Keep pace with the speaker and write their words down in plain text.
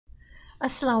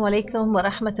Assalamu alaikum wa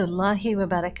rahmatullahi wa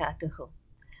barakatuhu.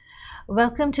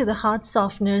 Welcome to the Heart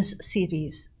Softeners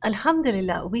series.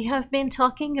 Alhamdulillah, we have been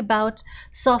talking about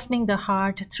softening the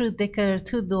heart through dhikr,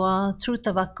 through dua, through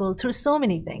tawakkul, through so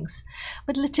many things.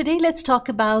 But today let's talk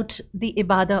about the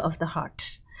ibadah of the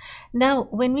heart. Now,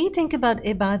 when we think about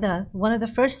ibadah, one of the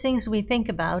first things we think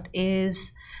about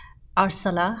is our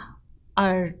salah,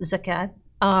 our zakat,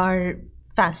 our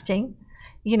fasting,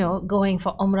 going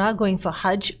for umrah, going for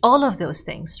hajj, all of those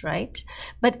things, right?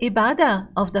 But ibadah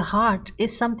of the heart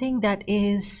is something that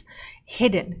is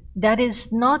hidden. That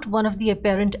is not one of the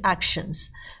apparent actions,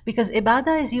 because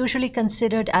ibadah is usually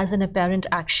considered as an apparent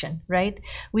action, right?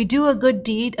 We do a good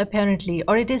deed apparently,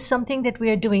 or it is something that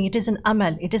we are doing. It is an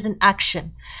amal, it is an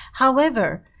action.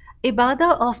 However,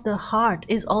 ibadah of the heart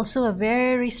is also a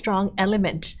very strong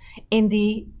element in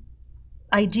the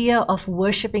idea of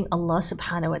worshipping Allah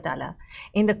subhanahu wa ta'ala.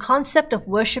 In the concept of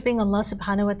worshipping Allah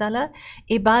subhanahu wa ta'ala,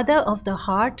 ibadah of the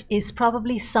heart is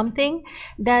probably something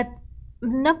that a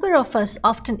number of us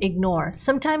often ignore.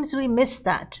 Sometimes we miss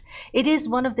that. It is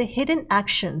one of the hidden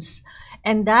actions,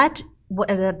 and that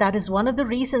is one of the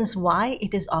reasons why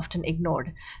it is often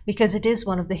ignored, because it is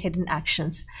one of the hidden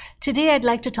actions. Today I'd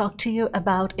like to talk to you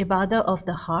about ibadah of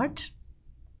the heart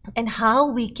and how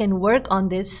we can work on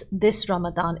this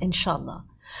Ramadan, inshallah.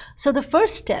 So the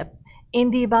first step in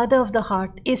the ibadah of the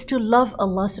heart is to love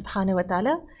Allah subhanahu wa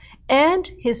ta'ala and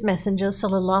His Messenger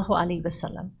sallallahu alaihi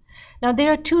wasallam. Now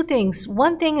there are two things.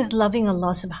 One thing is loving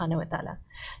Allah subhanahu wa ta'ala.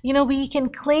 We can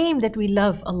claim that we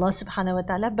love Allah subhanahu wa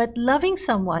ta'ala, but loving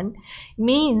someone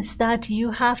means that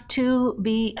you have to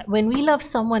be, when we love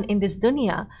someone in this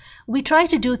dunya, we try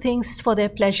to do things for their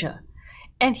pleasure.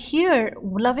 And here,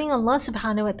 loving Allah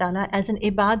subhanahu wa ta'ala as an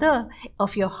ibadah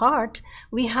of your heart,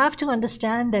 we have to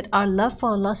understand that our love for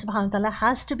Allah subhanahu wa ta'ala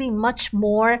has to be much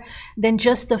more than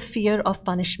just the fear of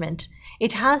punishment.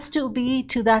 It has to be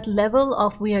to that level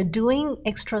of we are doing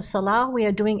extra salah, we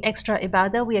are doing extra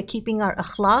ibadah, we are keeping our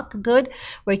akhlaq good,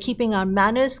 we're keeping our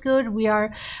manners good, we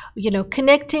are,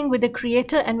 connecting with the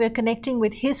Creator, and we're connecting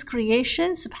with His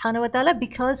creation subhanahu wa ta'ala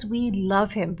because we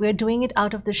love Him. We're doing it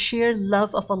out of the sheer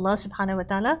love of Allah subhanahu wa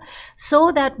ta'ala,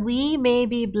 so that we may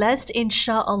be blessed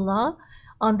insha'Allah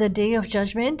on the day of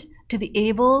judgment to be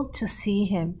able to see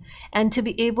Him and to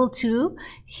be able to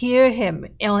hear Him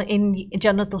in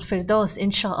Jannatul Firdaus,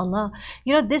 insha'Allah.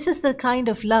 This is the kind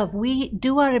of love. We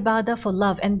do our ibadah for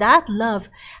love, and that love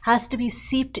has to be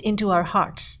seeped into our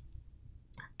hearts.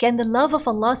 Can the love of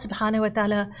Allah subhanahu wa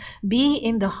ta'ala be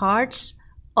in the hearts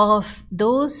of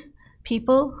those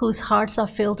people whose hearts are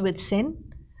filled with sin?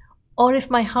 Or if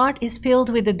my heart is filled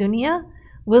with the dunya,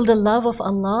 will the love of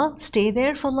Allah stay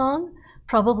there for long?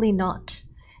 Probably not.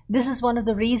 This is one of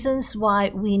the reasons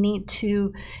why we need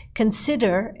to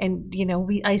consider, and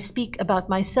I speak about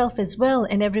myself as well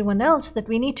and everyone else, that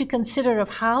we need to consider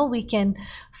of how we can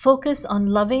focus on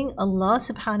loving Allah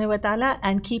subhanahu wa ta'ala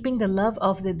and keeping the love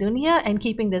of the dunya and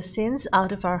keeping the sins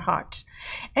out of our hearts.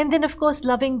 And then of course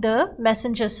loving the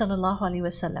Messenger sallallahu alaihi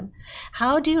wasallam.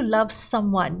 How do you love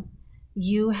someone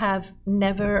you have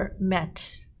never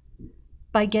met?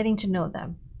 By getting to know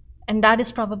them. And that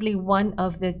is probably one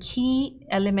of the key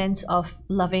elements of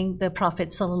loving the Prophet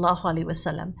sallallahu alaihi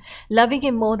wasallam. Loving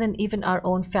him more than even our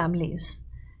own families.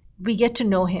 We get to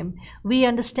know him. We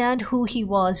understand who he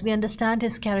was. We understand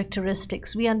his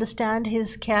characteristics. We understand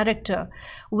his character.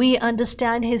 We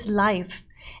understand his life.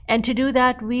 And to do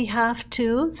that, we have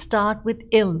to start with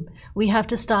ilm. We have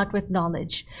to start with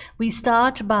knowledge. We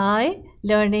start by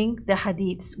learning the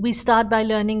hadiths. We start by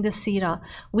learning the seerah.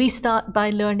 We start by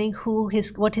learning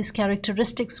what his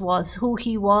characteristics was, who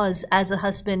he was as a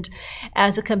husband,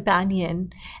 as a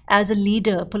companion, as a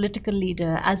leader, political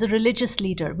leader, as a religious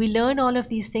leader. We learn all of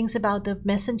these things about the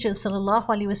Messenger sallallahu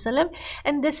alaihi wasallam,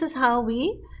 and this is how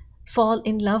we fall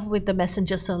in love with the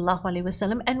Messenger sallallahu alaihi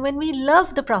wasallam. And when we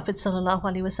love the Prophet sallallahu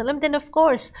alaihi wasallam, then of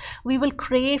course we will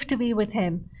crave to be with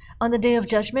him on the day of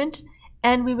judgment,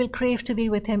 and we will crave to be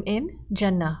with him in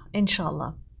Jannah,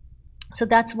 inshallah. So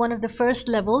that's one of the first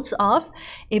levels of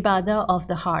ibadah of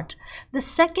the heart. The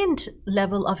second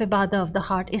level of ibadah of the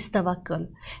heart is tawakkul.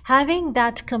 Having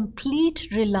that complete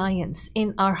reliance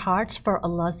in our hearts for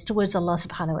Allah, towards Allah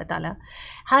subhanahu wa ta'ala.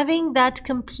 Having that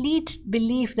complete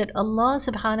belief that Allah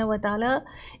subhanahu wa ta'ala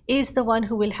is the one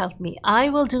who will help me. I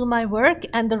will do my work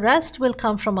and the rest will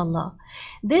come from Allah.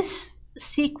 This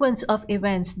sequence of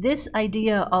events, this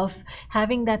idea of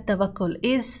having that tawakkul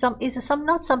is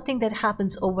not something that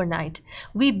happens overnight.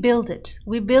 We build it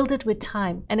with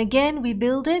time, and again we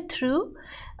build it through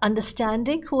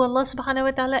understanding who Allah subhanahu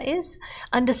wa ta'ala is,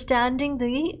 understanding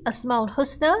the Asma'ul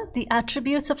Husna, the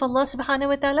attributes of Allah subhanahu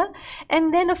wa ta'ala,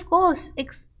 and then of course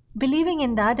believing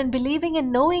in that, and believing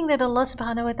and knowing that Allah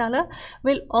subhanahu wa ta'ala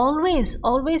will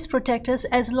always protect us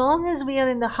as long as we are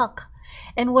in the haqq.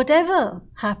 And whatever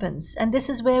happens, and this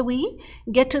is where we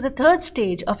get to the third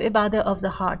stage of ibadah of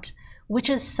the heart, which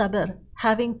is sabr,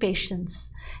 having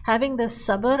patience, having the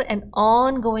sabr and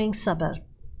ongoing sabr.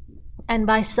 And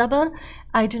by sabr,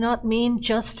 I do not mean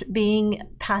just being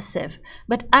passive,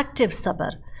 but active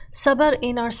sabr. Sabr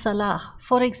in our salah.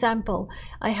 For example,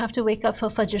 I have to wake up for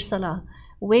Fajr salah.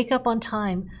 Wake up on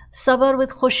time, sabr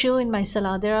with khushu in my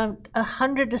salah. There are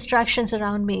 100 distractions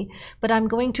around me, but I'm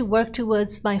going to work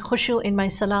towards my khushu in my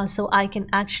salah so I can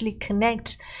actually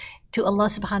connect to Allah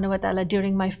subhanahu wa ta'ala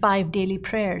during my 5 daily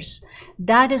prayers.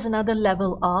 That is another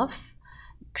level of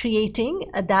creating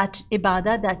that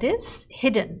ibadah that is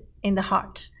hidden in the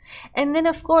heart. And then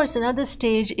of course another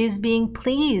stage is being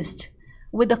pleased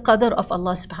with the qadr of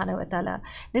Allah subhanahu wa ta'ala.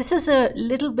 This is a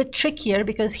little bit trickier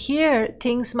because here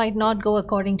things might not go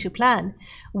according to plan.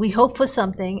 We hope for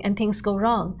something and things go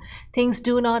wrong. Things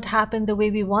do not happen the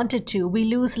way we wanted to. We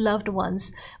lose loved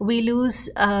ones. We lose,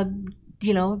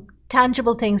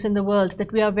 tangible things in the world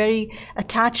that we are very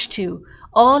attached to.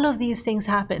 All of these things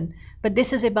happen. But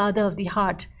this is ibadah of the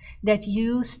heart, that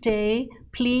you stay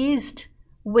pleased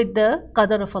with the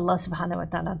qadr of Allah subhanahu wa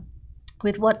ta'ala.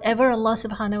 With whatever Allah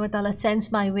subhanahu wa ta'ala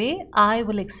sends my way, I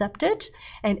will accept it,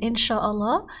 and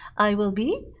inshallah I will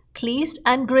be pleased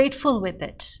and grateful with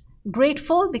it.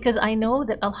 Grateful because I know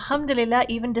that alhamdulillah,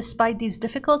 even despite these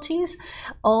difficulties,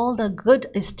 all the good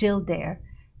is still there.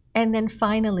 And then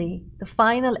finally, the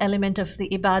final element of the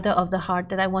ibadah of the heart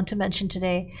that I want to mention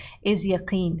today is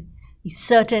yaqeen.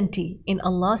 Certainty in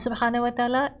Allah subhanahu wa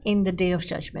ta'ala in the day of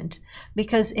judgment.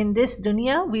 Because in this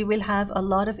dunya we will have a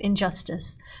lot of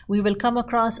injustice. We will come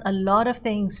across a lot of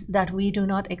things that we do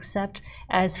not accept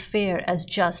as fair, as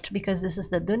just, because this is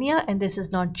the dunya and this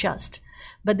is not just.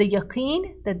 But the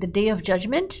yaqeen that the day of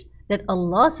judgment, that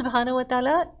Allah subhanahu wa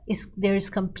ta'ala there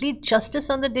is complete justice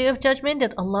on the day of judgment,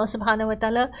 that Allah subhanahu wa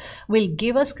ta'ala will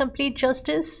give us complete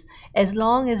justice as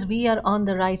long as we are on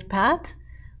the right path.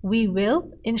 We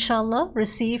will inshallah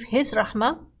receive His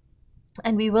rahmah,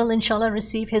 and we will inshallah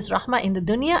receive His rahmah in the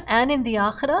dunya and in the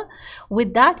akhirah.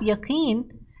 With that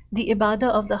yaqeen, the ibadah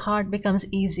of the heart becomes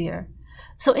easier.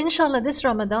 So inshallah this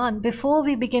Ramadan, before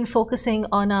we begin focusing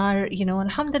on our,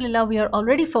 alhamdulillah, we are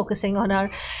already focusing on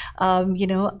our,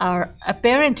 our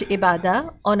apparent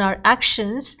ibadah, on our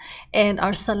actions and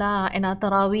our salah and our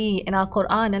taraweeh and our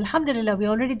Quran. Alhamdulillah, we're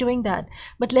already doing that.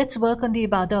 But let's work on the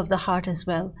ibadah of the heart as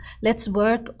well. Let's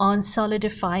work on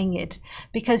solidifying it.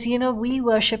 Because, we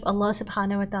worship Allah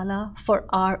subhanahu wa ta'ala for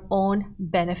our own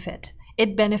benefit.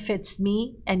 It benefits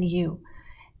me and you.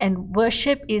 And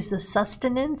worship is the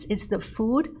sustenance, it's the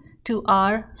food to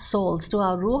our souls, to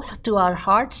our ruh, to our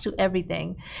hearts, to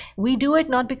everything. We do it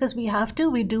not because we have to,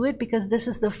 we do it because this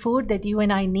is the food that you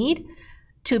and I need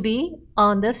to be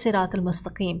on the Sirat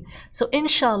al-Mustaqim. So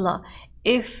inshallah,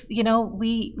 if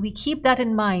we keep that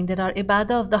in mind, that our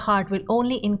ibadah of the heart will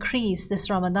only increase this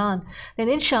Ramadan, then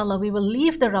inshallah we will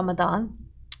leave the Ramadan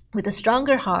with a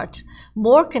stronger heart,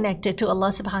 more connected to Allah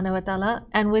subhanahu wa ta'ala,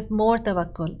 and with more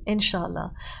tawakkul,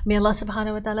 inshallah. May Allah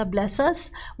subhanahu wa ta'ala bless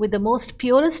us with the most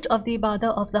purest of the ibadah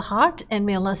of the heart, and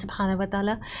may Allah subhanahu wa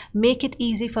ta'ala make it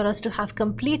easy for us to have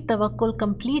complete tawakkul,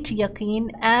 complete yaqeen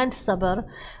and sabr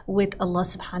with Allah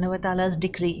subhanahu wa ta'ala's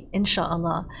decree,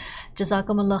 inshallah.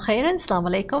 Jazakumullah khairan.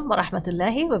 Assalamu alaikum wa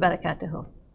rahmatullahi wa barakatuhu.